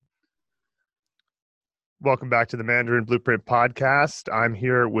Welcome back to the Mandarin Blueprint podcast. I'm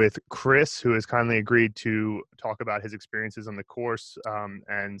here with Chris, who has kindly agreed to talk about his experiences on the course.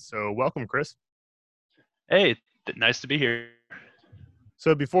 And so welcome, Chris. Hey, nice to be here.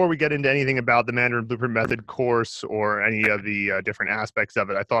 So before we get into anything about the Mandarin Blueprint Method course or any of the different aspects of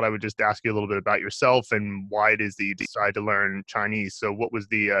it, I thought I would just ask you a little bit about yourself and why it is that you decided to learn Chinese. So what was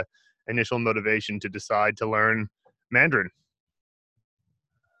the initial motivation to decide to learn Mandarin?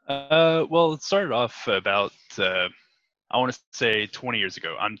 Well, it started off about, I want to say 20 years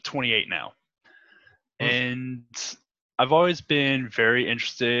ago. I'm 28 now. And I've always been very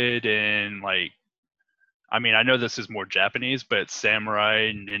interested in, I know this is more Japanese, but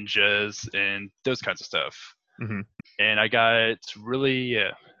samurai, ninjas, and those kinds of stuff. Mm-hmm. And I got really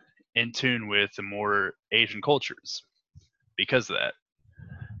in tune with the more Asian cultures because of that.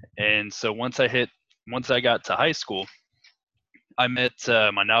 And so once I got to high school, I met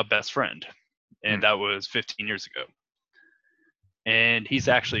my now best friend, and that was 15 years ago. And he's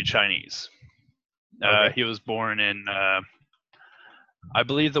actually Chinese. Okay. He was born in, I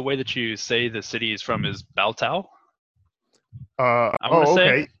believe the way that you say the city he's from is Baotao.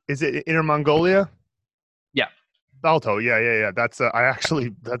 Okay. Is it Inner Mongolia? Yeah. Balto, yeah. That's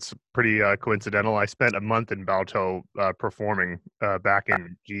that's pretty coincidental. I spent a month in Balto performing back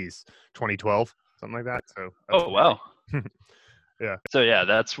in 2012, something like that. So. Wow. Yeah. So yeah,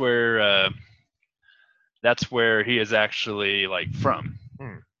 that's where he is actually from.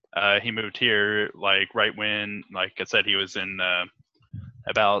 He moved here right when, like I said, he was in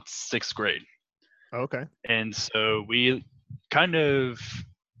about 6th grade. Okay. And so we kind of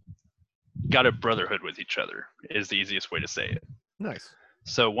got a brotherhood with each other is the easiest way to say it. Nice.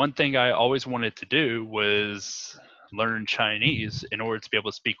 So one thing I always wanted to do was learn Chinese in order to be able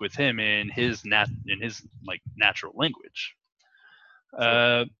to speak with him in his natural language.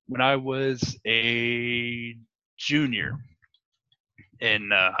 Sure. When I was a junior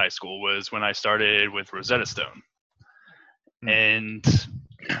in high school was when I started with Rosetta Stone. And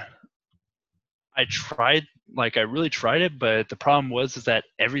I really tried it, but the problem is that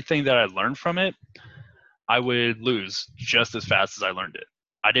everything that I learned from it, I would lose just as fast as I learned it.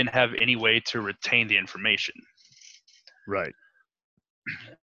 I didn't have any way to retain the information. Right.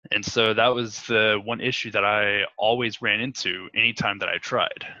 And so that was the one issue that I always ran into anytime that I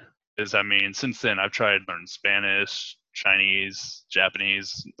tried. Since then I've tried to learn Spanish, Chinese,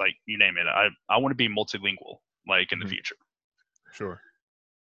 Japanese, you name it. I want to be multilingual, in the future. Sure.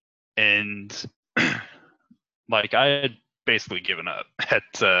 And I had basically given up at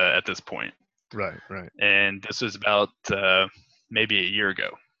this point. Right. And this was about maybe a year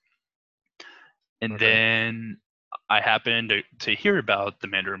ago. And then I happened to hear about the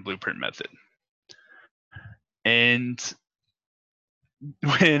Mandarin Blueprint Method. And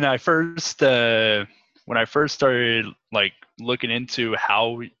when I first started looking into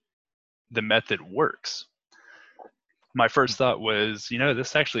how the method works, my first thought was,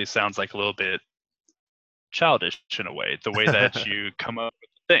 this actually sounds like a little bit childish in a way, the way that you come up with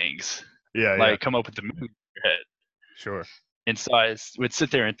things. Come up with the movie in your head. Sure. And so I would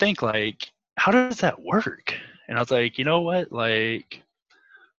sit there and think, how does that work? And I was like, you know what?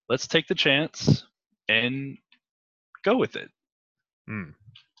 Let's take the chance and go with it.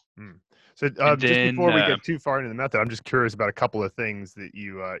 So just before we get too far into the method, I'm just curious about a couple of things that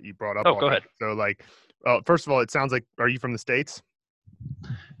you brought up. Oh, go ahead. So first of all, it sounds like, are you from the States?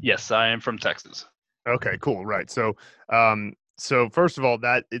 Yes, I am from Texas. Okay, cool. Right. So first of all,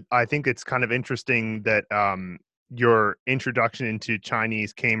 I think it's kind of interesting that your introduction into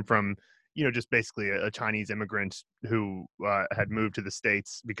Chinese came from, just basically a Chinese immigrant who had moved to the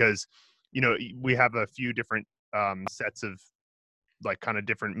States, because, we have a few different sets of kind of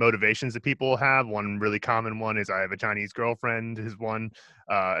different motivations that people have. One really common one is I have a Chinese girlfriend is one.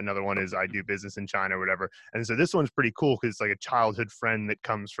 Another one is I do business in China or whatever. And so this one's pretty cool because it's like a childhood friend that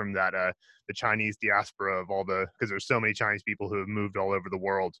comes from that the Chinese diaspora of because there's so many Chinese people who have moved all over the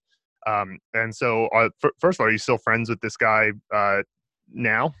world. And so first of all, are you still friends with this guy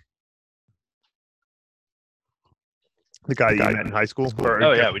now? The guy that you met in high school?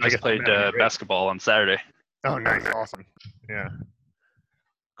 We just played basketball on Saturday. Oh, nice. Awesome. Yeah.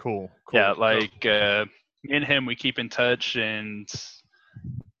 Cool. Yeah, me and him, we keep in touch. And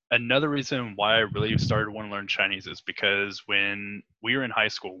another reason why I really started wanting to learn Chinese is because when we were in high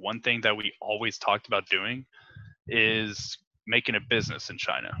school, one thing that we always talked about doing is making a business in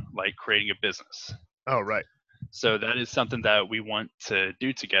China, creating a business. Oh, right. So that is something that we want to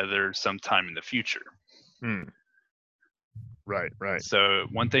do together sometime in the future. Right. So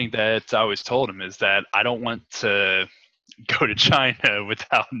one thing that I always told him is that I don't want to go to China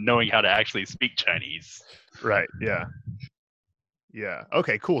without knowing how to actually speak Chinese. Right. Yeah. Yeah.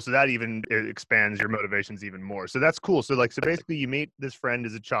 Okay, cool. So that even expands your motivations even more. So that's cool. So like, so basically you meet this friend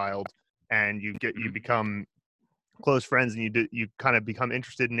as a child and you become close friends and you kind of become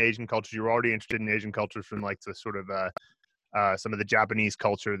interested in Asian culture. You were already interested in Asian culture from like the sort of, some of the Japanese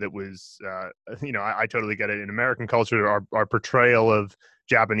culture that was, I totally get it. In American culture, our portrayal of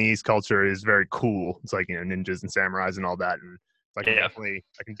Japanese culture is very cool. It's like, ninjas and samurais and all that. And I can Yeah.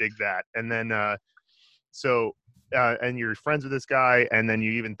 I can dig that. And then, so, and you're friends with this guy, and then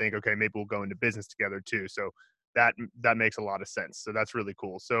you even think, okay, maybe we'll go into business together too. So that makes a lot of sense. So that's really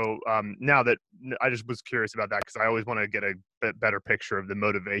cool. So now that I just was curious about that because I always want to get a bit better picture of the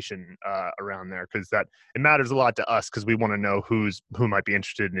motivation around there because that it matters a lot to us because we want to know who might be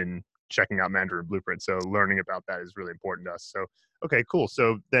interested in checking out Mandarin Blueprint. So learning about that is really important to us. So okay, cool.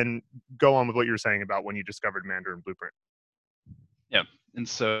 So then go on with what you were saying about when you discovered Mandarin Blueprint. Yeah. And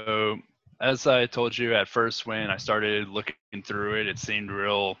so, as I told you at first, when I started looking through it, it seemed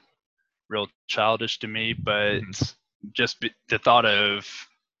real childish to me. But just the thought of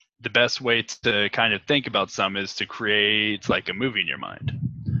the best way to kind of think about some is to create like a movie in your mind.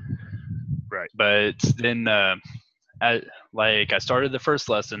 Right. But then, I started the first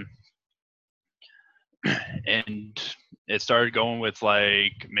lesson, and it started going with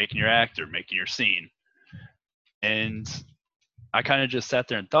like making your actor, making your scene, and I kind of just sat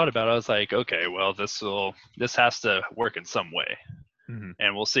there and thought about it. I was like, okay, well, this has to work in some way,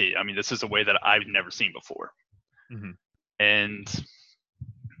 and we'll see. I mean, this is a way that I've never seen before. And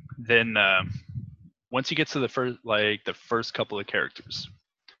then once you get to the first couple of characters,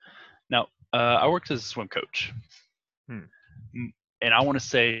 now I worked as a swim coach, and I want to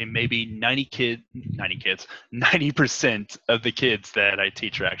say maybe 90% of the kids that I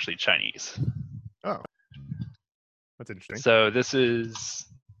teach are actually Chinese. Oh. That's interesting. So this is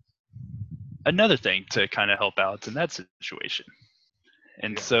another thing to kind of help out in that situation.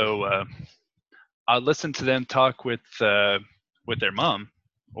 And so I listened to them talk with their mom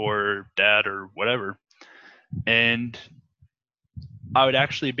or dad or whatever, and I would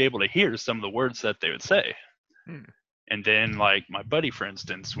actually be able to hear some of the words that they would say. And then, like my buddy, for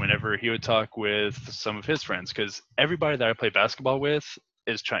instance, whenever he would talk with some of his friends, because everybody that I play basketball with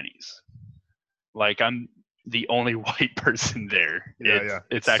is Chinese. Like I'm the only white person there.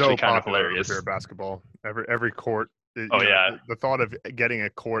 It's actually so kind of hilarious. Over here, basketball. Every court. Yeah. The thought of getting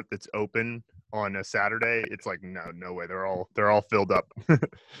a court that's open on a Saturday, it's like no way. They're all filled up. Yeah.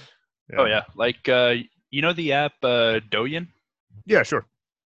 Oh yeah, like the app Douyin? Yeah, sure.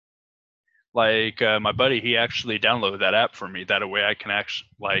 Like my buddy, he actually downloaded that app for me. That way, I can actually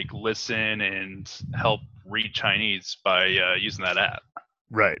like listen and help read Chinese by using that app.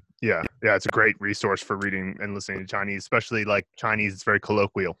 Right. Yeah. It's a great resource for reading and listening to Chinese, especially like Chinese. It's very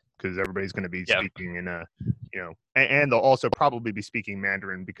colloquial because everybody's going to be speaking in and they'll also probably be speaking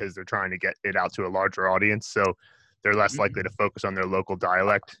Mandarin because they're trying to get it out to a larger audience. So they're less likely to focus on their local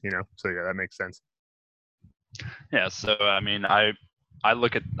dialect, So yeah, that makes sense. Yeah. So, I mean, I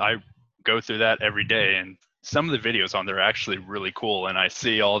go through that every day, and some of the videos on there are actually really cool. And I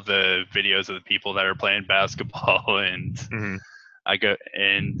see all the videos of the people that are playing basketball, and I go,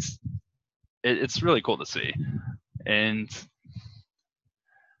 and it's really cool to see. And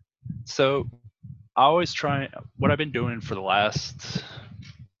so I always try, what I've been doing for the last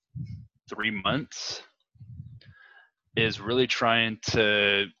 3 months is really trying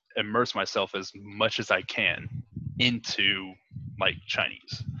to immerse myself as much as I can into like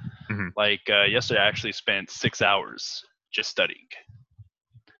Chinese. Like yesterday I actually spent 6 hours just studying.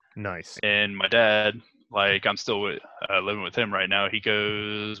 Nice. And my dad, like I'm still living with him right now, he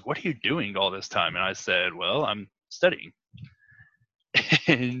goes, "What are you doing all this time?" And I said, "Well, I'm studying."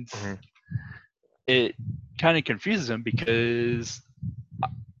 And it kind of confuses him because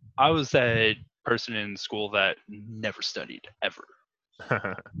I was that person in school that never studied ever.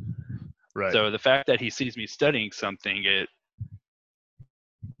 Right. So the fact that he sees me studying something,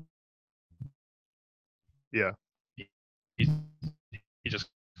 he just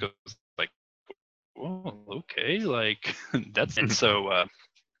goes like, "Well, okay, like that's." And so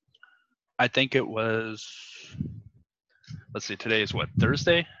I think it was, let's see, today is what,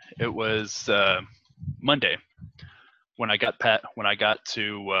 Thursday? It was Monday when I got to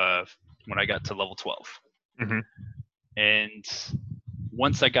level 12. And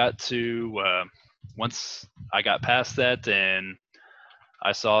once I got past that, and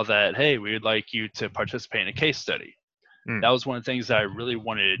I saw that, hey, we would like you to participate in a case study. That was one of the things that I really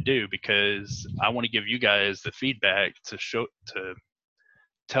wanted to do because I want to give you guys the feedback to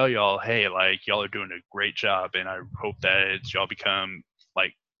tell y'all, hey, like y'all are doing a great job, and I hope that y'all become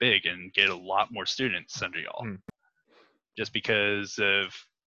like big and get a lot more students under y'all. Mm. Just because of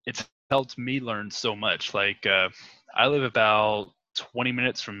it's helped me learn so much. Like I live about 20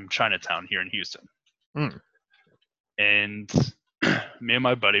 minutes from Chinatown here in Houston, and me and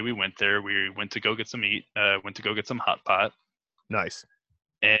my buddy, we went there. We went to go get some eat. Went to go get some hot pot. Nice.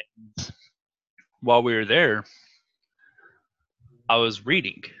 And while we were there, I was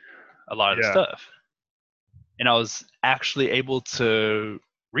reading a lot of the stuff, and I was actually able to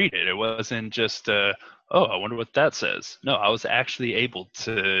read it. It wasn't just, oh, I wonder what that says. No, I was actually able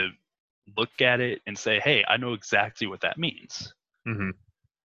to look at it and say, hey, I know exactly what that means. Mm-hmm.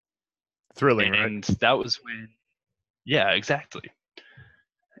 Thrilling, and right? that was when, yeah, exactly.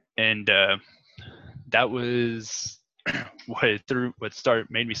 And that was what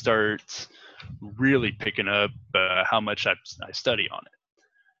made me start really picking up how much I study on it.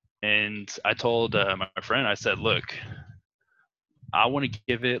 And I told my friend, I said, look, I want to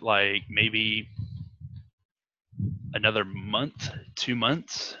give it like maybe another month, 2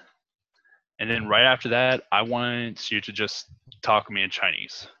 months. And then right after that, I want you to just talk to me in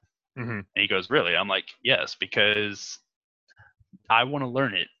Chinese. Mm-hmm. And he goes, really? I'm like, yes, because I want to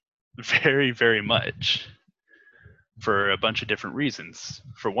learn it very, very much for a bunch of different reasons.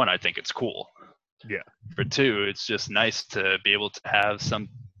 For one, I think it's cool. Yeah. For two, it's just nice to be able to have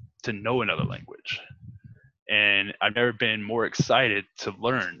to know another language. And I've never been more excited to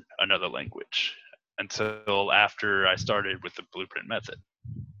learn another language until after I started with the Blueprint method.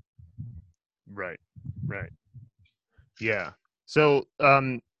 Right. Yeah. So,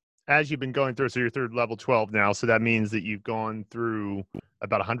 as you've been going through, so you're through level 12 now, so that means that you've gone through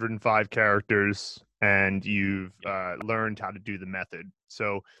about 105 characters and you've learned how to do the method.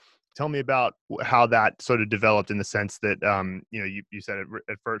 So tell me about how that sort of developed, in the sense that, you said it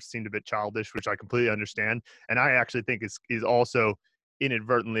at first seemed a bit childish, which I completely understand. And I actually think is also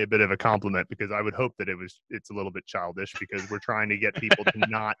inadvertently a bit of a compliment, because I would hope that it's a little bit childish, because we're trying to get people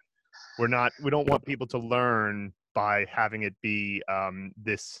to we don't want people to learn by having it be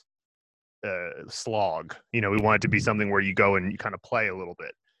this slog. We want it to be something where you go and you kind of play a little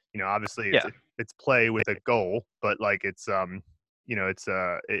bit. Obviously it's play with a goal, but like we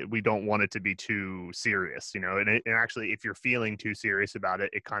don't want it to be too serious, and actually if you're feeling too serious about it,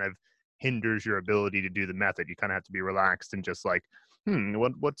 it kind of hinders your ability to do the method. You kind of have to be relaxed and just like,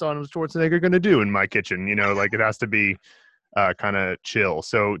 what's Arnold Schwarzenegger going to do in my kitchen? Like it has to be kind of chill.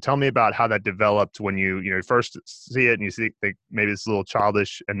 So tell me about how that developed when you first see it and you think maybe it's a little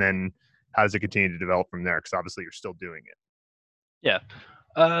childish, and then how does it continue to develop from there? Because obviously you're still doing it. Yeah.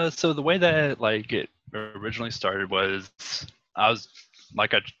 So the way that like it originally started was, I was,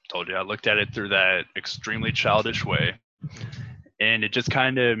 like I told you, I looked at it through that extremely childish way, and it just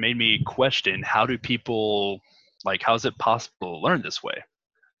kind of made me question, how do people, like, how is it possible to learn this way?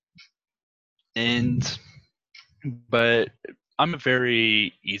 But I'm a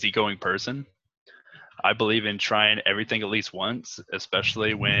very easygoing person. I believe in trying everything at least once,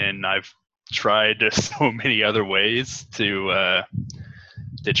 especially when I've tried so many other ways to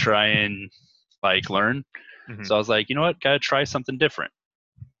try and like learn. Mm-hmm. So I was like, you know what, gotta try something different.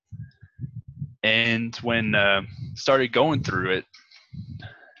 And when started going through it,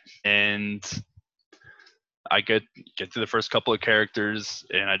 and I get through the first couple of characters,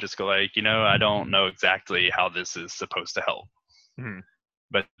 and I just go like, I don't know exactly how this is supposed to help. Mm-hmm.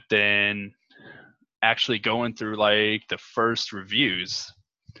 But then actually going through like the first reviews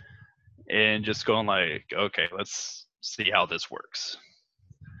and just going like, okay, let's see how this works.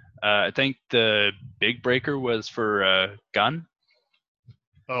 I think the big breaker was for Gun.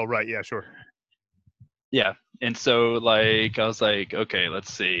 Oh, right. Yeah, sure. Yeah. And so like, I was like, okay,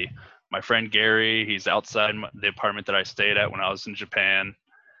 let's see. My friend Gary, he's outside the apartment that I stayed at when I was in Japan.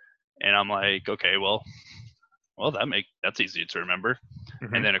 And I'm like, okay, well, that's easy to remember.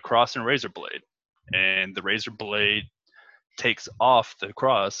 Mm-hmm. And then a cross and razor blade. And the razor blade takes off the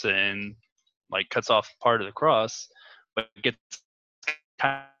cross and like cuts off part of the cross, but it gets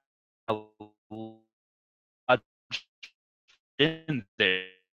kind of in there,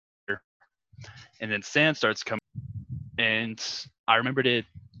 and then sand starts coming, and I remembered it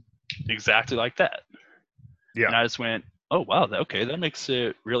exactly like that. Yeah. And I just went, oh wow, okay, that makes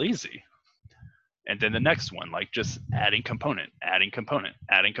it real easy. And then the next one, like just adding component,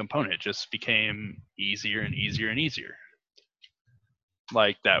 it just became easier and easier and easier,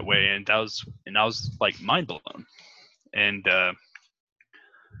 like that way. And I was like mind blown. And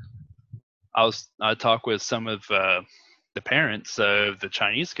I talked with some of the parents of the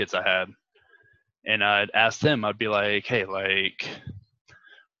Chinese kids I had, and I'd ask them, I'd be like, hey, like,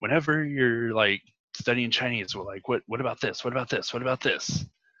 whenever you're like studying Chinese, we're like, what about this? What about this? What about this?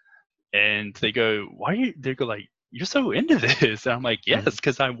 And they go, why are you? They go like, you're so into this. And I'm like, yes, Mhm.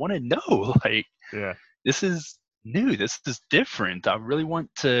 because I want to know. Like, Yeah, this is new. This is different. I really want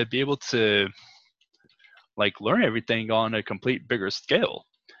to be able to like learn everything on a complete bigger scale.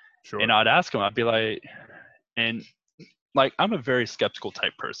 And sure. I'd ask them, I'd be like, and like, I'm a very skeptical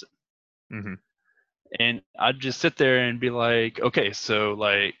type person. Hmm. And I'd just sit there and be like, okay, so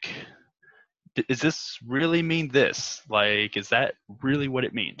like, does this really mean this? Like, is that really what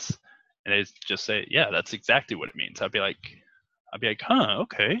it means? And they just say, yeah, that's exactly what it means. I'd be like, huh,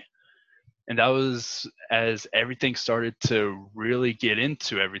 okay. And that was as everything started to really get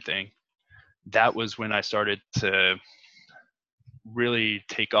into everything. That was when I started to really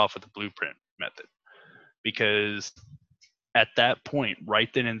take off with the blueprint method, because at that point,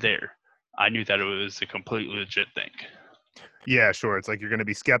 right then and there, I knew that it was a completely legit thing. Yeah, sure. It's like you're going to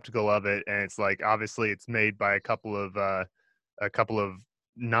be skeptical of it, and it's like obviously it's made by a couple of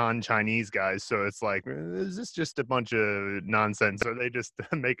non-Chinese guys, so it's like, is this just a bunch of nonsense? Are they just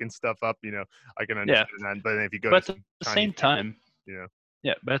making stuff up? I can Yeah, understand that, but then if you go to but at some the Chinese same people, time, you know.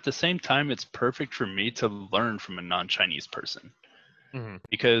 yeah, but at the same time, it's perfect for me to learn from a non-Chinese person, Hmm.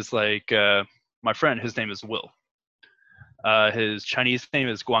 because like my friend, his name is Will. His Chinese name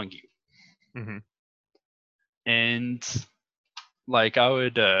is Guangyu, Hmm. and like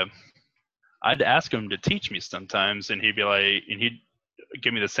I'd ask him to teach me sometimes, and he'd be like, and he'd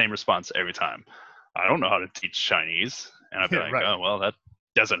give me the same response every time. I don't know how to teach Chinese, and I'd be Yeah, like, right. oh well, that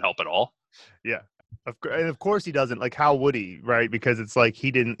doesn't help at all. Yeah. And of course he doesn't. Like, how would he, right? Because it's like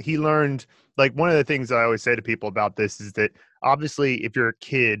he learned, like, one of the things I always say to people about this is that obviously if you're a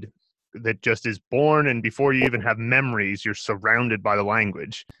kid that just is born and before you even have memories, you're surrounded by the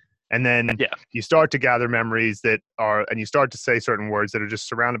language. And then Yeah, you start to gather memories and you start to say certain words that are just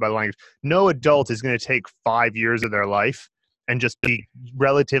surrounded by the language. No adult is going to take 5 years of their life and just be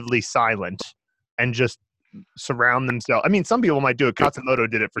relatively silent and just surround themselves. I mean, some people might do it. Katsumoto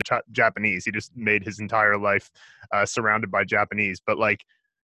did it for Japanese. He just made his entire life surrounded by Japanese. But like,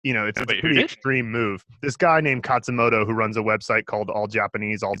 it's a wait, who pretty did? extreme move. This guy named Katsumoto who runs a website called All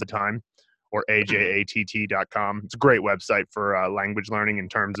Japanese All the Time, or AJATT.com. It's a great website for language learning in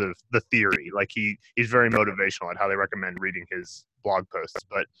terms of the theory. Like he's very motivational. I'd highly recommend reading his blog posts.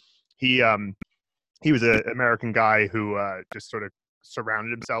 But he um he was an American guy who just sort of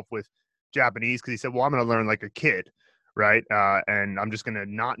surrounded himself with Japanese because he said, "Well, I'm going to learn like a kid, right? And I'm just going to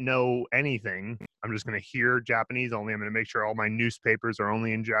not know anything. I'm just going to hear Japanese only. I'm going to make sure all my newspapers are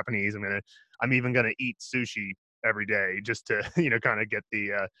only in Japanese. I'm even going to eat sushi every day just to kind of get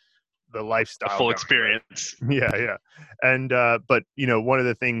the A lifestyle full going, right? experience. Yeah, yeah. And but one of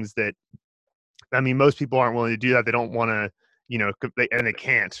the things that I mean, most people aren't willing to do that. They don't want to, they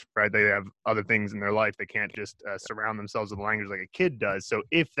can't, right? They have other things in their life. They can't just surround themselves with language like a kid does. So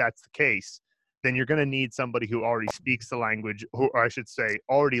if that's the case, then you're going to need somebody who already speaks the language, or I should say,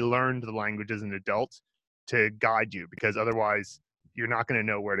 already learned the language as an adult to guide you, because otherwise you're not going to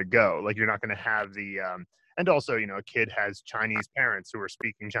know where to go. Like you're not going to have and also, a kid has Chinese parents who are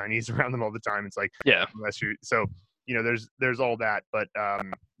speaking Chinese around them all the time. It's like, Yeah, unless you, so, there's all that, but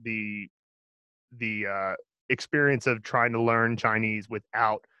the experience of trying to learn Chinese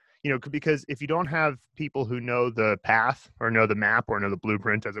without, because if you don't have people who know the path or know the map or know the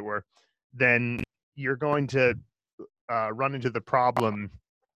blueprint, as it were, then you're going to run into the problem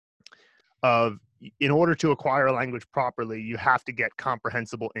of, in order to acquire a language properly, you have to get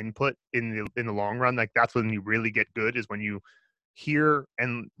comprehensible input in the long run. Like that's when you really get good, is when you hear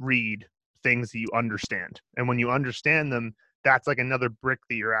and read things that you understand. And when you understand them, that's like another brick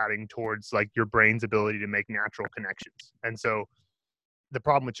that you're adding towards like your brain's ability to make natural connections. And so the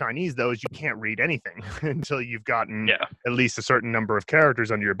problem with Chinese though is you can't read anything until you've gotten yeah, at least a certain number of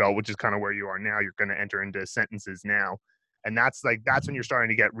characters under your belt, which is kind of where you are now. You're going to enter into sentences now. And that's when you're starting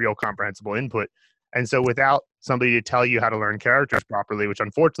to get real comprehensible input. And so without somebody to tell you how to learn characters properly, which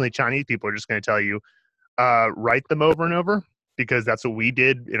unfortunately Chinese people are just going to tell you, write them over and over, because that's what we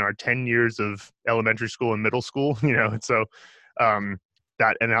did in our 10 years of elementary school and middle school, and so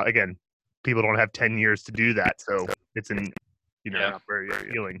that, and now again, people don't have 10 years to do that, so it's yeah. not very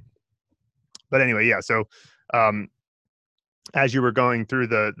appealing. But anyway, yeah, so um, as you were going through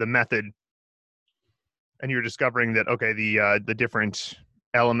the method and you're discovering that, okay, the different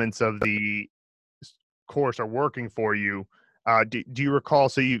elements of the course are working for you. Do you recall?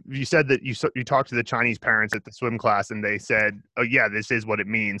 So you said that you talked to the Chinese parents at the swim class, and they said, "Oh yeah, this is what it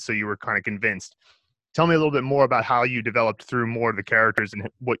means." So you were kind of convinced. Tell me a little bit more about how you developed through more of the characters and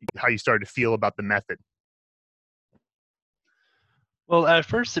how you started to feel about the method. Well, at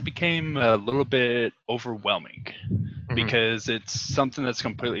first it became a little bit overwhelming Hmm. because it's something that's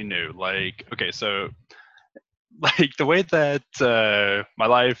completely new. Like, okay, so like the way that my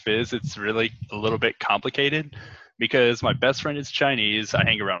life is, it's really a little bit complicated because my best friend is Chinese. I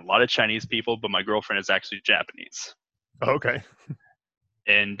hang around a lot of Chinese people, but my girlfriend is actually Japanese, Okay.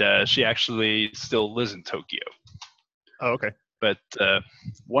 and she actually still lives in Tokyo. Oh, okay. But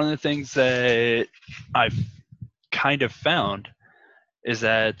one of the things that I've kind of found is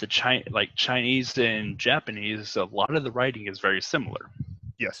that like Chinese and Japanese, a lot of the writing is very similar.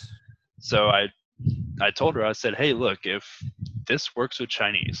 Yes. So I told her, I said, hey, look, if this works with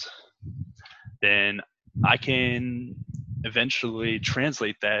Chinese, then I can eventually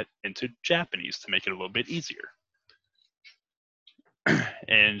translate that into Japanese to make it a little bit easier.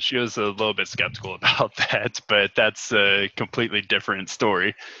 And she was a little bit skeptical about that, but that's a completely different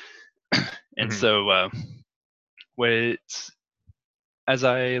story. And Hmm. so, what as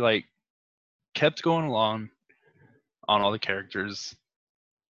I like kept going along on all the characters,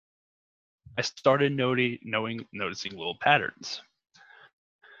 I started noticing little patterns.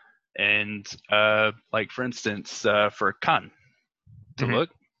 And like for instance, for Khan to Hmm. look,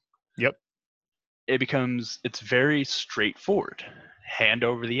 Yep. it's very straightforward, hand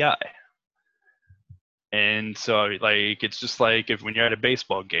over the eye. And so like it's just like if when you're at a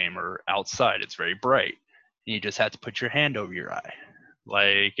baseball game or outside, it's very bright. And you just have to put your hand over your eye.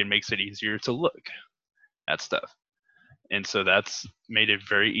 Like it makes it easier to look at stuff. And so that's made it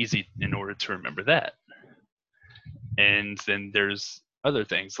very easy in order to remember that. And then there's other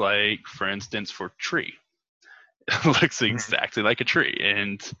things like for instance for tree. It looks Hmm. exactly like a tree.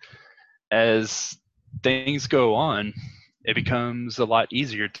 And as things go on, it becomes a lot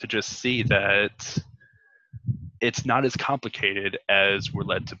easier to just see that it's not as complicated as we're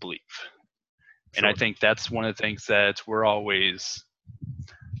led to believe. And I Sure. think that's one of the things that we're always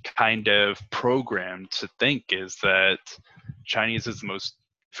kind of programmed to think is that Chinese is the most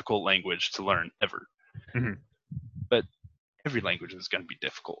difficult language to learn ever. Hmm. But every language is going to be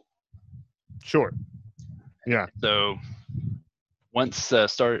difficult. Sure. Yeah. So once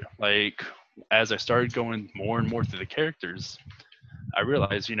as I started going more and more through the characters, I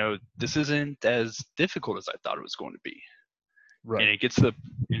realized, this isn't as difficult as I thought it was going to be. And Right.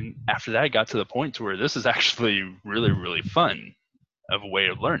 and after that, I got to the point to where this is actually really, really fun of a way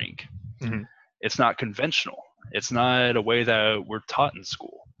of learning. Hmm. It's not conventional. It's not a way that we're taught in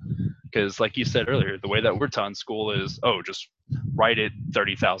school. Because, like you said earlier, the way that we're taught in school is, oh, just write it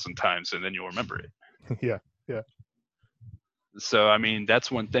 30,000 times and then you'll remember it. Yeah. Yeah. So, I mean, that's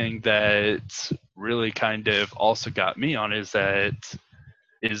one thing that really kind of also got me on is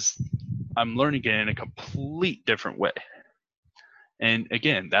I'm learning it in a complete different way. And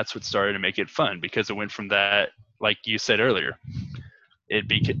again, that's what started to make it fun because it went from that, like you said earlier, it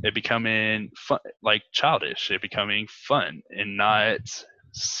becoming fun, like childish, it becoming fun and not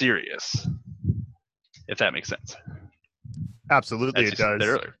serious, if that makes sense. Absolutely, As it you said does.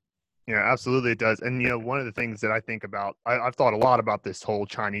 earlier. Yeah, absolutely, it does. And one of the things that I think about, I've thought a lot about this whole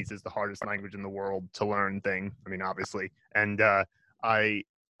Chinese is the hardest language in the world to learn thing. I mean, obviously, and I,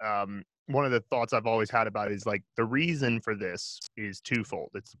 one of the thoughts I've always had about it is like the reason for this is twofold.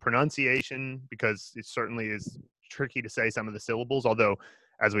 It's the pronunciation because it certainly is tricky to say some of the syllables. Although,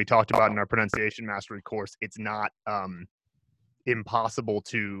 as we talked about in our pronunciation mastery course, it's not impossible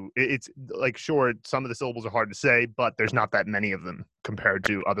to it's like sure some of the syllables are hard to say, but there's not that many of them compared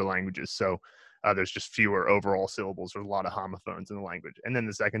to other languages, so there's just fewer overall syllables. There's a lot of homophones in the language. And then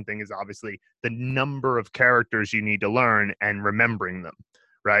the second thing is obviously the number of characters you need to learn and remembering them,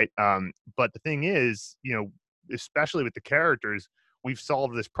 right? But the thing is, especially with the characters, we've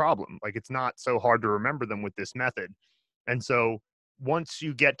solved this problem. Like it's not so hard to remember them with this method. And so once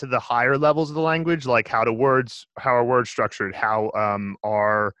you get to the higher levels of the language, like how are words structured, how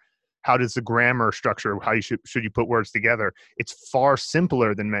does the grammar structure, how you should you put words together, it's far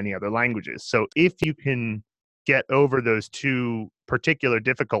simpler than many other languages. So if you can get over those two particular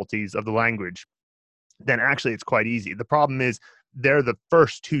difficulties of the language, then actually it's quite easy. The problem is they're the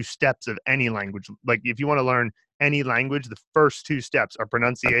first two steps of any language. Like if you want to learn any language, the first two steps are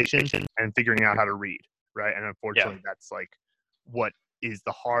pronunciation and figuring out how to read, right? And Yeah. unfortunately, that's like what is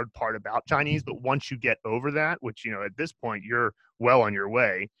the hard part about Chinese. But once you get over that, which, at this point, you're well on your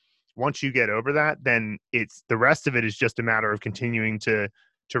way. Once you get over that, then it's the rest of it is just a matter of continuing to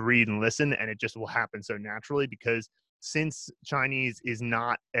read and listen, and it just will happen so naturally because since Chinese is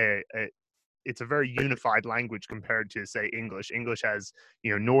not it's a very unified language compared to say English. English has,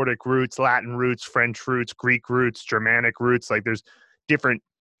 Nordic roots, Latin roots, French roots, Greek roots, Germanic roots. Like there's different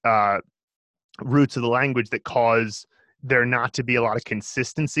uh, roots of the language that cause there not to be a lot of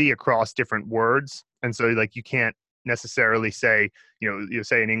consistency across different words. And so like you can't necessarily say, you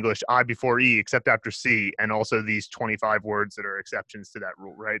say in English, I before E except after C, and also these 25 words that are exceptions to that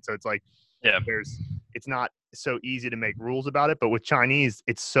rule, right? So it's like, Yeah. it's not so easy to make rules about it, but with Chinese,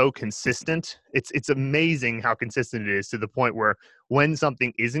 it's so consistent. It's amazing how consistent it is, to the point where when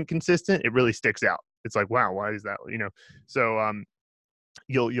something isn't consistent, it really sticks out. It's like, wow, why is that? So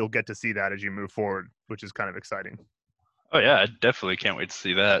you'll get to see that as you move forward, which is kind of exciting. Oh yeah, I definitely can't wait to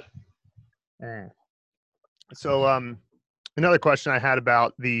see that. So another question I had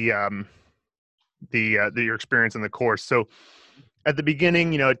about your experience in the course. So at the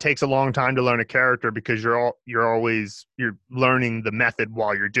beginning, it takes a long time to learn a character, because you're learning the method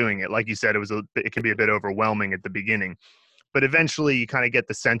while you're doing it. Like you said, it can be a bit overwhelming at the beginning, but eventually you kind of get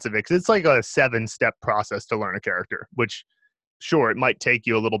the sense of it. 'Cause it's like a 7-step process to learn a character, which sure, it might take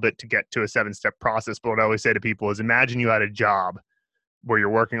you a little bit to get to a 7-step process. But what I always say to people is, imagine you had a job where you're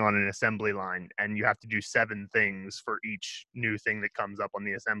working on an assembly line and you have to do 7 things for each new thing that comes up on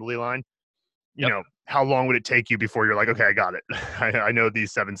the assembly line. Yep. How long would it take you before you're like, okay, I got it. I know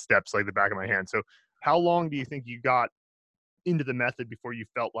these 7 steps like the back of my hand. So how long do you think you got into the method before you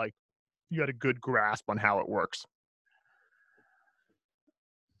felt like you had a good grasp on how it works?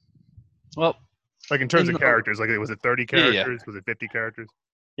 Well, like in terms of characters, like was it 30 characters? Yeah. Was it 50 characters?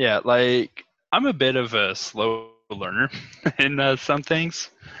 Yeah, like I'm a bit of a slow learner in some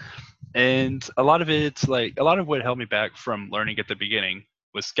things. And a lot of what held me back from learning at the beginning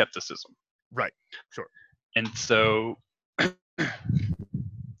was skepticism. Right. Sure. And so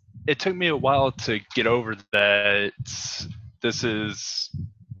it took me a while to get over that this is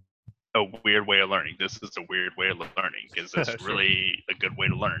a weird way of learning. This is a weird way of learning. Is this Sure. really a good way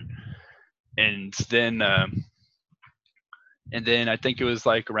to learn? And then I think it was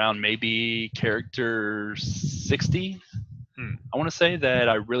like around maybe character 60. I want to say that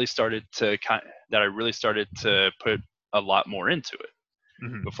I really started to put a lot more into it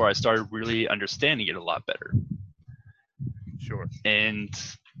before I started really understanding it a lot better. Sure. And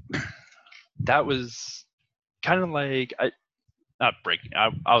that was kind of like I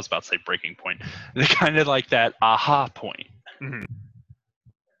was about to say breaking point. Kind of like that aha point.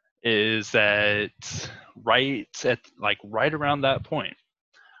 Is that right around that point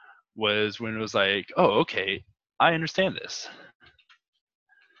was when it was like, oh, okay, I understand this.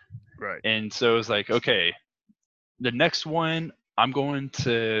 Right. And so it was like, okay, the next one I'm going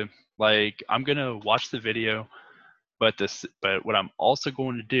to watch the video, but what I'm also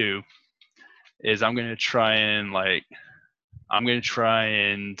going to do is I'm going to try and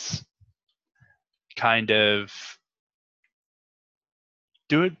kind of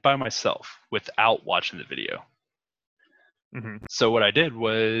do it by myself without watching the video. So what I did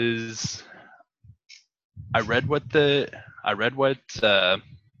was I read what it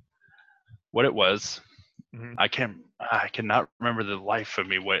was. I cannot remember the life of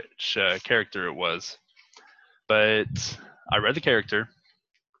me which character it was, but I read the character,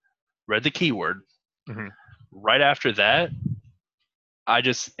 read the keyword. Right after that, I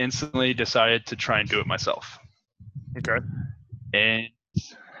just instantly decided to try and do it myself. Okay. And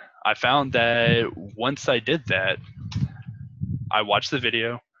I found that once I did that, I watched the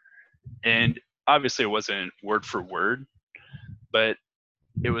video, and obviously it wasn't word for word, but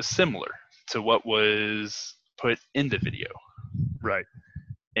it was similar to what was put in the video. Right.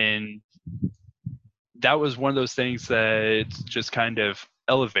 And that was one of those things that just kind of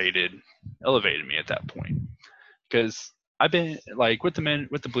elevated me at that point. Because I've been like with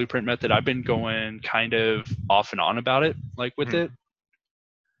the blueprint method, I've been going kind of off and on about it. Like with it,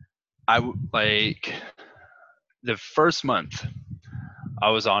 the first month I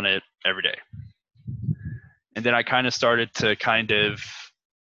was on it every day. And then I kind of started to kind of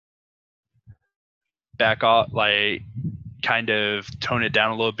back off, kind of tone it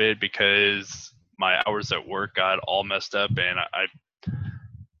down a little bit because my hours at work got all messed up, and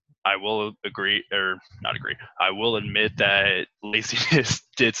I will I will admit that laziness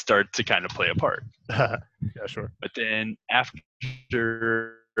did start to kind of play a part. Yeah, sure. But then after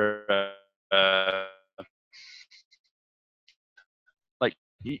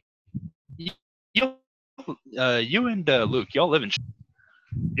you and Luke, y'all live in China.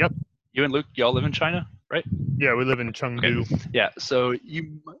 Yep. You and Luke, y'all live in China, right? Yeah, we live in Chengdu. Okay. Yeah, so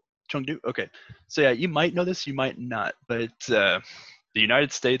Chengdu. Okay, so yeah, you might know this, you might not, but the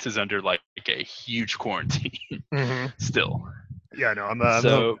United States is under like a huge quarantine still. Yeah, no, I'm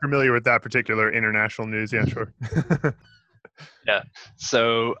familiar with that particular international news. Yeah, sure. Yeah,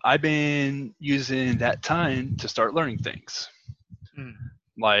 so I've been using that time to start learning things.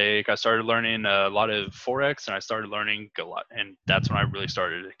 Like I started learning a lot of Forex, and I started learning a lot, and that's when I really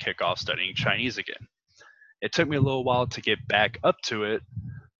started to kick off studying Chinese again. It took me a little while to get back up to it,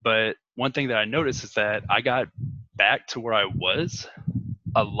 but one thing that I noticed is that I got back to where I was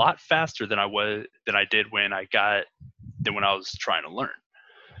a lot faster than I did when I was trying to learn.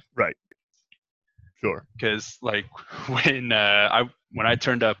 Right. Sure. Because like when I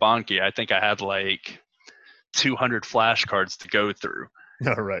turned up Anki, I think I had like 200 flashcards to go through.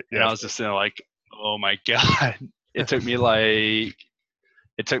 All right. And I was just like, oh my god! It took me like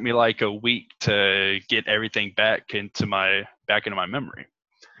a week to get everything back into my memory.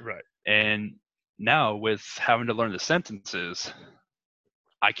 Right. And now with having to learn the sentences,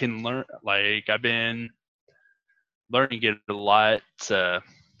 I can learn. Like I've been learning it a lot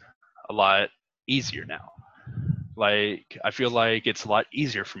easier now. Like I feel like it's a lot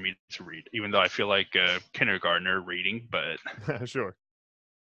easier for me to read, even though I feel like a kindergartner reading. But Sure.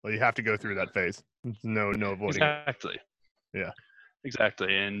 Well, you have to go through that phase. No avoiding exactly. it. Yeah.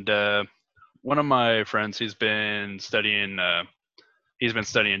 Exactly. And one of my friends, he's been studying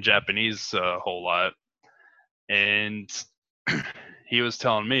Japanese a whole lot, and he was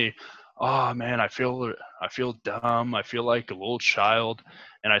telling me, "Oh man, I feel dumb. I feel like a little child."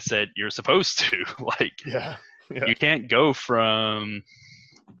 And I said, "You're supposed to. Like, Yeah. you can't go from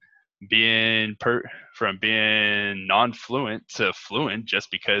being non-fluent to fluent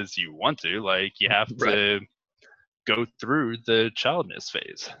just because you want to. Like, you have Right. to go through the childness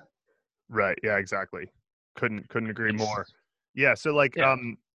phase." Right. Yeah, exactly. Couldn't agree It's, more. Yeah. So like, yeah.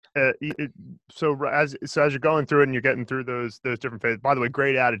 as you're going through it and you're getting through those different phases, by the way,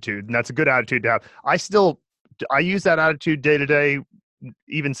 great attitude. And that's a good attitude to have. I use that attitude day to day,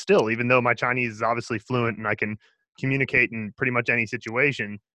 even still, even though my Chinese is obviously fluent and I can communicate in pretty much any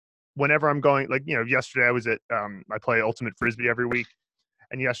situation. Whenever I'm going, like, yesterday I was at, I play Ultimate Frisbee every week.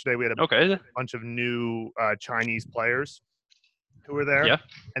 And yesterday we had a Okay. bunch of new Chinese players who were there, Yeah.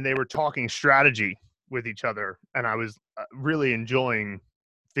 and they were talking strategy with each other, and I was really enjoying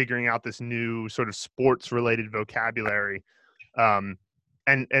figuring out this new sort of sports related vocabulary. And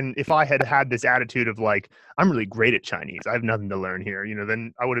if I had this attitude of like, I'm really great at Chinese, I have nothing to learn here,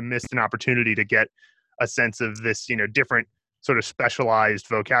 then I would have missed an opportunity to get a sense of this, different sort of specialized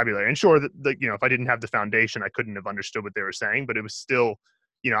vocabulary. And sure that if I didn't have the foundation, I couldn't have understood what they were saying, but it was still,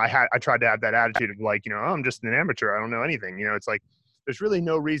 I tried to have that attitude of like, oh, I'm just an amateur, I don't know anything. It's like there's really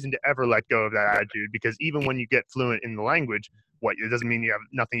no reason to ever let go of that attitude, because even when you get fluent in the language, it doesn't mean you have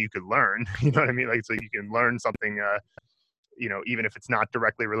nothing you could learn. You know what I mean? Like, so you can learn something, even if it's not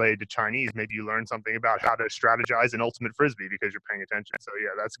directly related to Chinese, maybe you learn something about how to strategize in Ultimate Frisbee because you're paying attention. So yeah,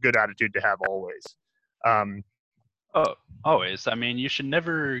 that's a good attitude to have always. Oh, always. I mean, you should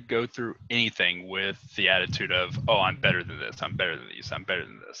never go through anything with the attitude of, "Oh, I'm better than this. I'm better than these. I'm better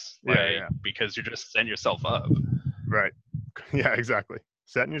than this." Yeah. Because you're just setting yourself up. Right. Yeah, exactly.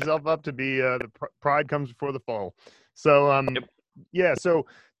 Setting yourself up to be the pride comes before the fall. So Yep. yeah. So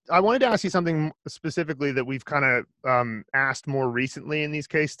I wanted to ask you something specifically that we've kind of asked more recently in these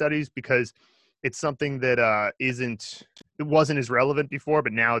case studies, because it's something that it wasn't as relevant before,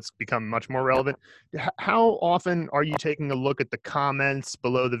 but now it's become much more relevant. How often are you taking a look at the comments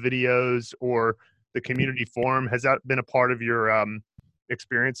below the videos or the community forum? Has that been a part of your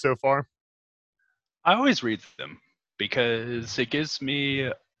experience so far? I always read them because it gives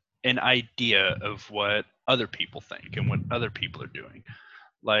me an idea of what other people think and what other people are doing.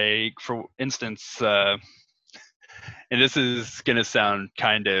 Like, for instance, and this is going to sound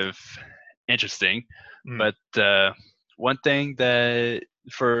kind of interesting, but one thing that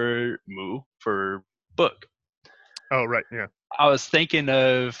for book, oh right, yeah, I was thinking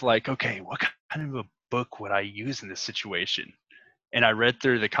of like, okay, what kind of a book would I use in this situation? And I read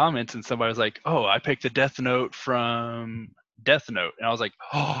through the comments, and somebody was like, "Oh, I picked the Death Note from Death Note," and I was like,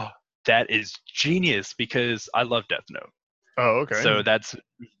 "Oh, that is genius," because I love Death Note. oh okay, So that's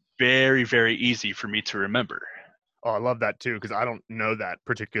very, very easy for me to remember. oh, I love that too, because I don't know that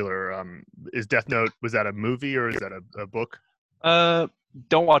particular. Is Death Note, was that a movie or is that a book?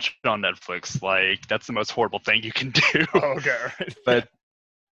 Don't watch it on Netflix. Like, that's the most horrible thing you can do. Oh, okay, all right. But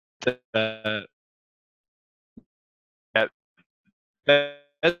the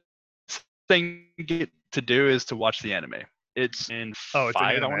best thing to do is to watch the anime. It's in it's an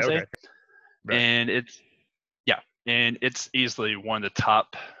 5, anime. I want to Okay. say, Right. and it's easily one of the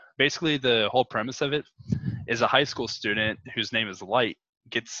top. Basically, the whole premise of it is a high school student whose name is Light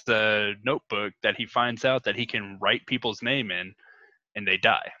gets a notebook that he finds out that he can write people's name in, and they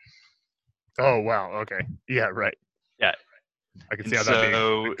die. Oh wow. Okay. Yeah. Right. Yeah. I can And see how that'd be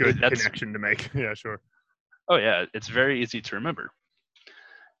a good that's connection to make. Yeah. Sure. Oh yeah, it's very easy to remember.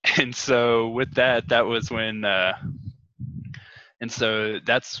 And so with that, that was when, and so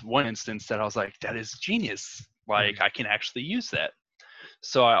that's one instance that I was like, that is genius. Like I can actually use that.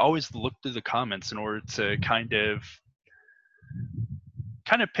 So I always look through the comments in order to kind of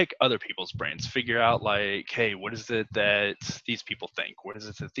pick other people's brains, figure out like, hey, what is it that these people think? What is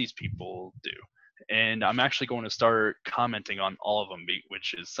it that these people do? And I'm actually going to start commenting on all of them,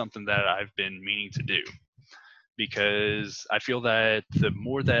 which is something that I've been meaning to do, because I feel that the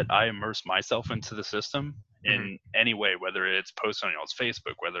more that I immerse myself into the system in any way, whether it's posting on y'all's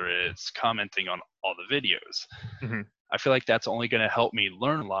Facebook, whether it's commenting on all the videos, I feel like that's only going to help me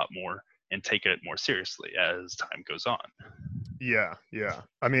learn a lot more and take it more seriously as time goes on. Yeah, yeah.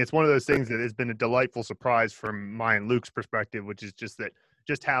 I mean, it's one of those things that has been a delightful surprise from my and Luke's perspective, which is just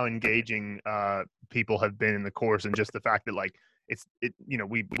how engaging people have been in the course, and just the fact that like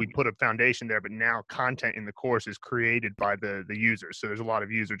we put a foundation there, but now content in the course is created by the users. So there's a lot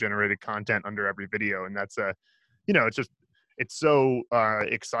of user generated content under every video, and that's it's so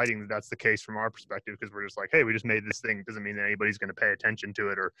exciting that that's the case from our perspective, because we're just like, hey, we just made this thing. Doesn't mean that anybody's going to pay attention to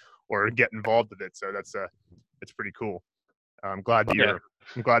it or get involved with it. So it's pretty cool. I'm glad that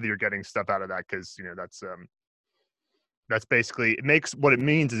you're getting stuff out of that, because that's basically, it makes, what it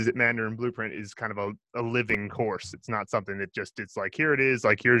means is that Mandarin Blueprint is kind of a living course. It's not something that it's like, here it is,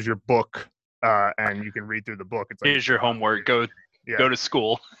 like here's your book, and you can read through the book. It's like, here's your homework, go to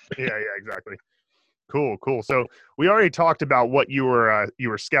school. Yeah, exactly. Cool. So we already talked about what you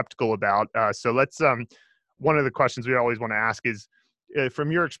were skeptical about. So let's one of the questions we always want to ask is,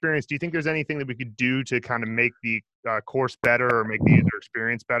 from your experience, do you think there's anything that we could do to kind of make the course better or make the user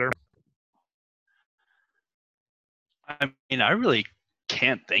experience better? I mean, I really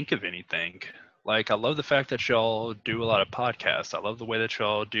can't think of anything. Like, I love the fact that y'all do a lot of podcasts. I love the way that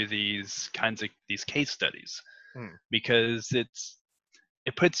y'all do these case studies, because it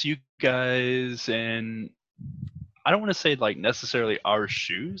puts you guys in, I don't want to say like necessarily our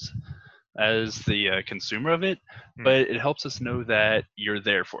shoes as the consumer of it, but it helps us know that you're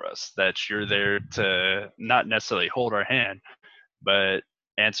there for us, that you're there to not necessarily hold our hand, but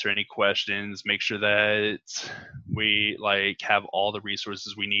answer any questions, make sure that we like have all the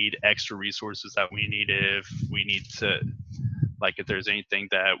resources we need, extra resources that we need if we need to, like if there's anything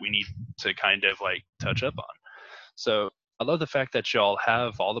that we need to kind of like touch up on. So I love the fact that y'all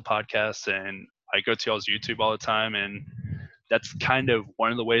have all the podcasts, and I go to y'all's YouTube all the time, and that's kind of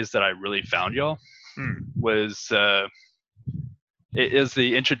one of the ways that I really found y'all was it is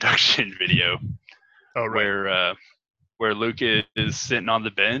the introduction video. Oh, right. Where Luke is sitting on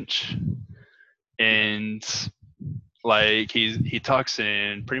the bench, and like he talks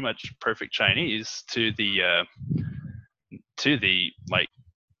in pretty much perfect Chinese to the like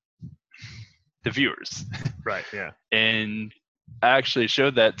the viewers. Right. Yeah. And I actually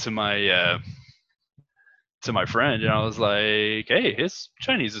showed that to my friend, and I was like, hey, his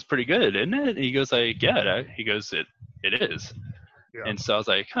Chinese is pretty good, isn't it? And he goes like, yeah. He goes, it is. Yeah. And so I was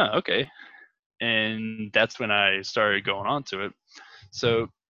like, huh, okay. And that's when I started going on to it. So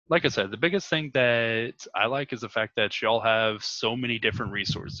like I said, the biggest thing that I like is the fact that y'all have so many different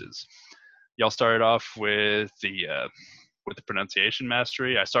resources. Y'all started off with the pronunciation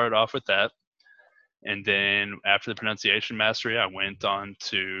mastery. I started off with that. And then after the pronunciation mastery, I went on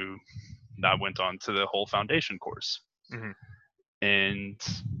to the whole foundation course. And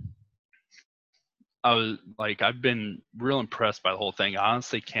I was like, I've been real impressed by the whole thing. I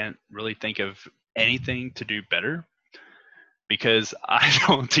honestly can't really think of anything to do better, because I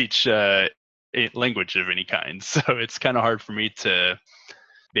don't teach language of any kind. So it's kind of hard for me to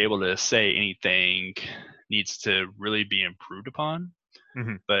be able to say anything needs to really be improved upon.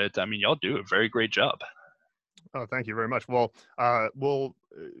 But I mean, y'all do a very great job. Oh, thank you very much. Well,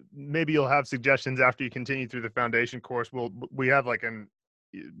 maybe you'll have suggestions after you continue through the foundation course. We have like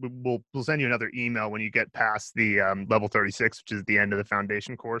we'll send you another email when you get past the level 36, which is the end of the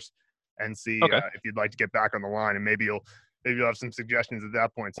foundation course, and see if you'd like to get back on the line, and maybe you'll have some suggestions at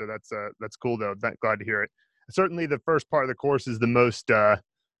that point. So that's cool though. Glad to hear it. Certainly the first part of the course is the most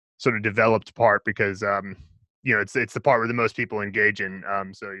sort of developed part, because it's the part where the most people engage in.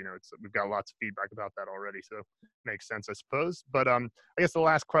 So we've got lots of feedback about that already, so it makes sense, I suppose. But I guess the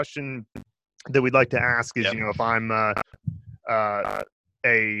last question that we'd like to ask is, if I'm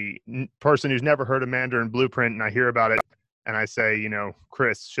a person who's never heard of Mandarin Blueprint, and I hear about it, and I say,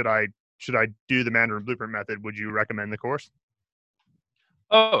 Chris, should I do the Mandarin Blueprint method? Would you recommend the course?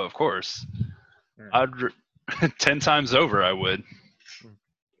 Oh, of course. I'd 10 times over, I would.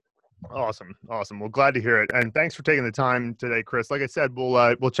 Awesome. Well, glad to hear it. And thanks for taking the time today, Chris. Like I said,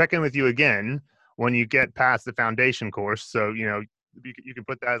 we'll check in with you again when you get past the foundation course. So, you can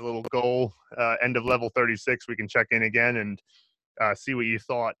put that as a little goal. End of level 36, we can check in again and see what you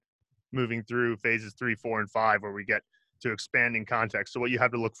thought moving through phases 3, 4, and 5, where we get to expanding context. So what you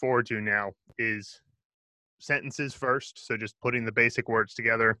have to look forward to now is sentences first. So just putting the basic words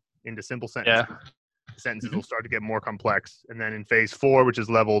together into simple sentences. Yeah. Sentences will start to get more complex. And then in phase 4, which is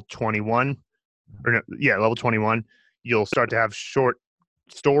level 21, level 21, you'll start to have short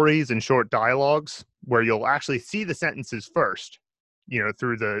stories and short dialogues where you'll actually see the sentences first,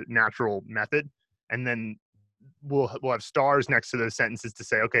 through the natural method. And then we'll have stars next to those sentences to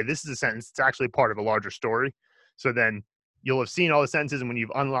say, okay, this is a sentence. It's actually part of a larger story. So then you'll have seen all the sentences, and when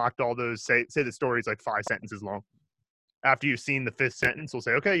you've unlocked all those, say the story is like 5 sentences long. After you've seen the 5th sentence, we'll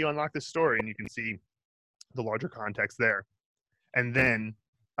say, okay, you unlock this story, and you can see the larger context there. And then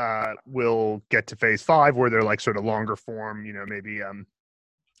we'll get to phase 5, where they're like sort of longer form, maybe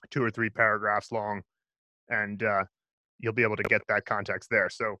 2 or 3 paragraphs long, and you'll be able to get that context there.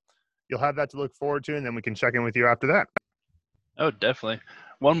 So you'll have that to look forward to, and then we can check in with you after that. Oh, definitely.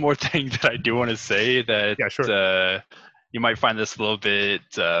 One more thing that I do want to say that sure. You might find this a little bit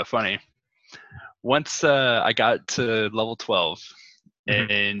funny. Once I got to level 12,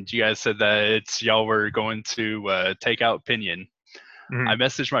 and you guys said that y'all were going to take out Pinion, I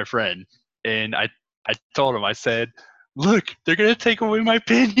messaged my friend, and I told him, I said, look, they're going to take away my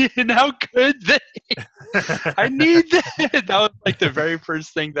Pinion. How could they? I need that. That was like the very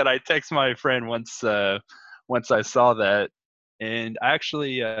first thing that I text my friend once I saw that. And I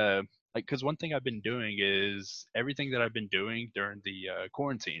actually, because one thing I've been doing is everything that I've been doing during the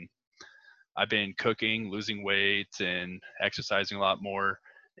quarantine. I've been cooking, losing weight, and exercising a lot more,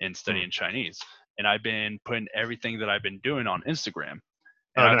 and studying Chinese. And I've been putting everything that I've been doing on Instagram.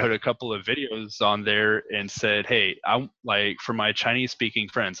 And I put a couple of videos on there and said, hey, for my Chinese speaking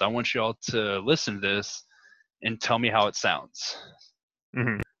friends, I want you all to listen to this and tell me how it sounds.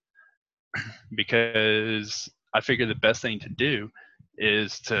 Because I figured the best thing to do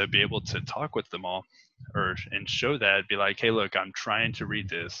is to be able to talk with them all and show that, be like, hey, look, I'm trying to read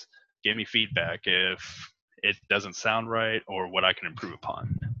this. Give me feedback if it doesn't sound right or what I can improve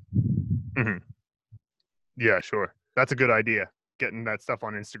upon. Yeah, sure. That's a good idea. Getting that stuff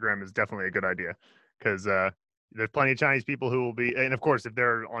on Instagram is definitely a good idea, because there's plenty of Chinese people who will be, and of course, if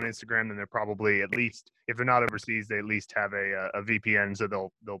they're on Instagram, then they're probably, at least if they're not overseas, they at least have a VPN, so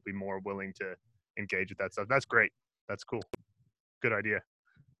they'll be more willing to engage with that stuff. That's great. That's cool. Good idea.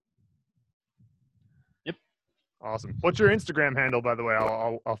 Yep. Awesome. What's your Instagram handle, by the way?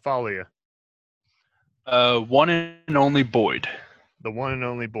 I'll follow you. One and only Boyd. The one and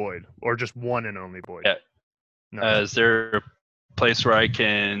only Boyd, or just one and only Boyd? Yeah. Nice. Is there a place where I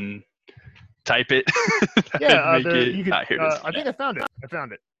can type it? Yeah, you can. I think I found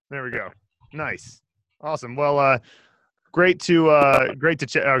it. There we go. Nice. Awesome. Well, great to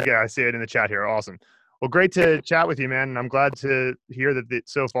chat. Oh, yeah, I see it in the chat here. Awesome. Well, great to chat with you, man. And I'm glad to hear that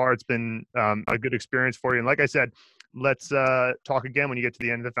so far it's been a good experience for you. And like I said, let's talk again when you get to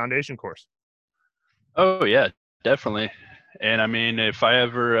the end of the foundation course. Oh, yeah, definitely. And I mean, if I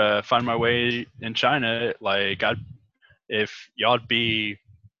ever find my way in China, if y'all'd be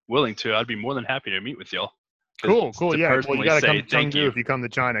willing to, I'd be more than happy to meet with y'all. Cool. Yeah. Well, you gotta come to Chengdu if you come to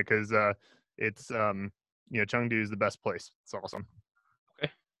China, because it's Chengdu is the best place. It's awesome.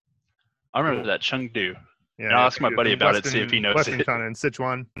 Okay. I remember that, Chengdu. Yeah. And I'll ask my buddy about it, see if he knows Western China in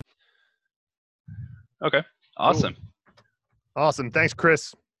Sichuan. Okay. Awesome. Cool. Awesome. Thanks,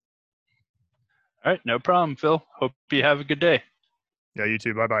 Chris. All right, no problem, Phil. Hope you have a good day. Yeah, you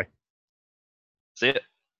too. Bye-bye. See ya.